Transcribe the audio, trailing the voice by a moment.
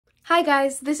Hi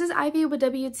guys, this is Ivy with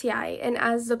WTI, and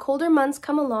as the colder months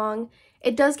come along,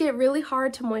 it does get really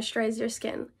hard to moisturize your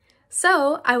skin.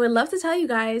 So I would love to tell you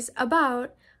guys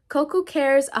about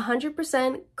Cococare's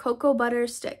 100% cocoa butter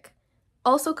stick,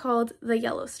 also called the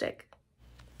yellow stick.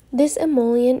 This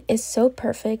emollient is so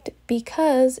perfect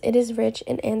because it is rich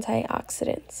in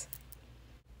antioxidants.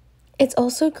 It's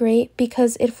also great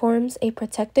because it forms a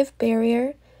protective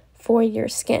barrier for your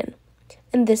skin,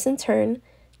 and this in turn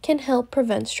can help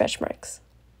prevent stretch marks.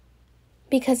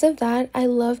 Because of that, I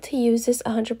love to use this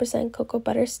 100% cocoa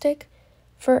butter stick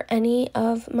for any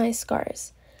of my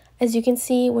scars. As you can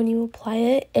see, when you apply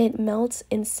it, it melts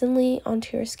instantly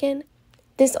onto your skin.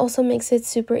 This also makes it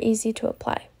super easy to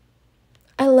apply.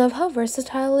 I love how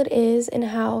versatile it is and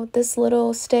how this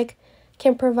little stick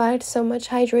can provide so much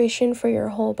hydration for your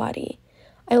whole body.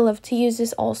 I love to use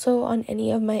this also on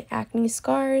any of my acne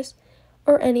scars,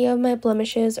 or any of my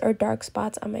blemishes or dark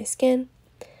spots on my skin,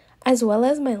 as well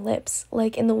as my lips.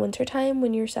 Like in the wintertime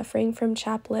when you're suffering from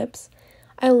chapped lips,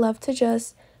 I love to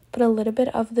just put a little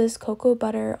bit of this cocoa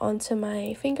butter onto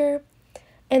my finger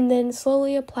and then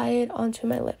slowly apply it onto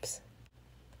my lips.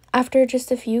 After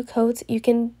just a few coats, you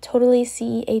can totally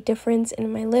see a difference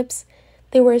in my lips.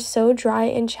 They were so dry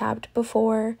and chapped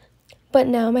before, but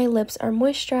now my lips are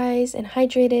moisturized and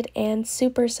hydrated and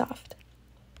super soft.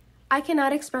 I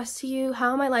cannot express to you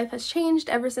how my life has changed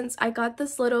ever since I got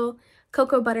this little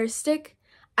cocoa butter stick.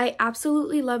 I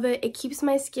absolutely love it. It keeps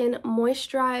my skin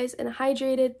moisturized and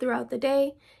hydrated throughout the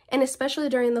day, and especially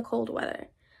during the cold weather.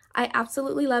 I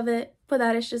absolutely love it, but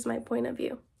that is just my point of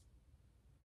view.